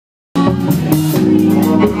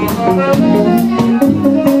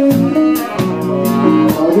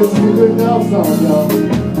This is a good love song, y'all.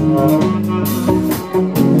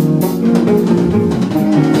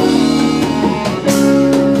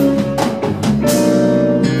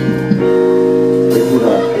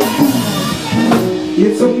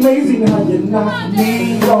 It's amazing how you knock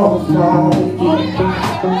me off my feet.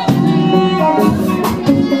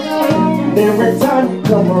 Every time you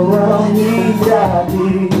come around me, I be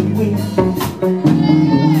weak.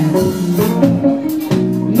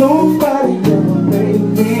 Nobody ever made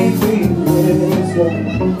me feel this way.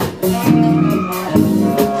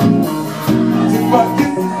 If I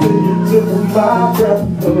kissed you, you took my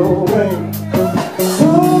breath away. So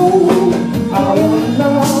I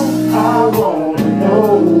wanna know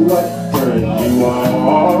what turned you on,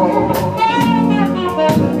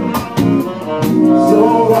 so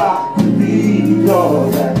I could be all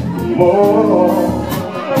that more.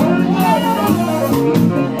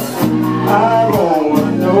 I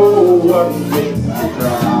wanna know what makes you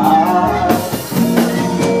cry,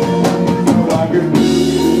 so I could be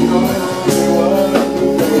what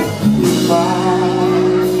makes you smile.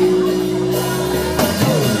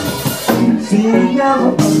 See, you never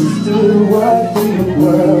understood what we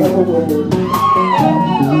were,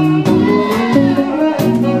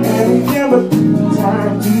 and we never took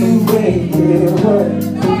time to make it work.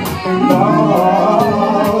 No,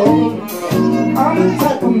 I'm the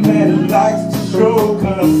type of man who likes to show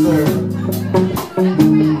concern.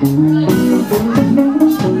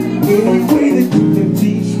 Any way that you can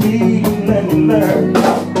teach me, let me learn.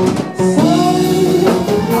 So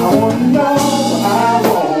I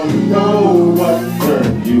wanna know what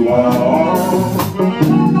turned you on,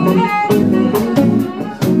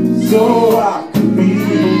 so I could be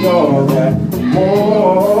all that more.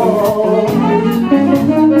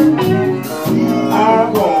 I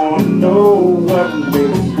wanna know what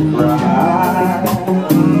makes you cry, so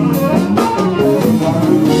I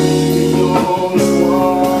could be the only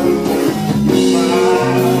one who makes you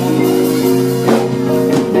smile.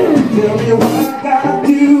 Tell me what I gotta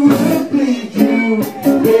do to please you,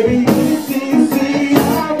 baby. Anything you say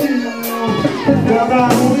I'll do, 'cause I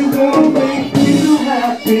only wanna make you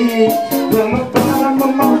happy. From the bottom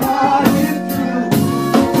of my heart it's true.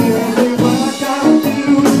 Tell me what I gotta do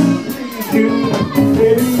to please you,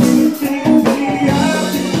 baby. Anything you say I'll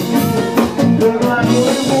do, 'cause I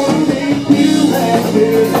only wanna make you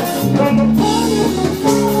happy. From the bottom of my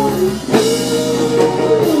heart it's true.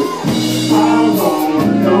 I wanna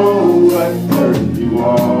know what turned you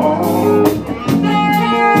on,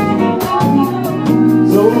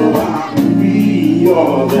 so I can be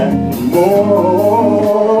all that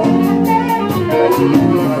more.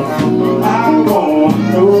 I wanna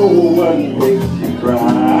know what makes you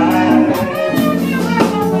cry,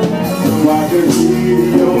 so I can be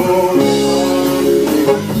your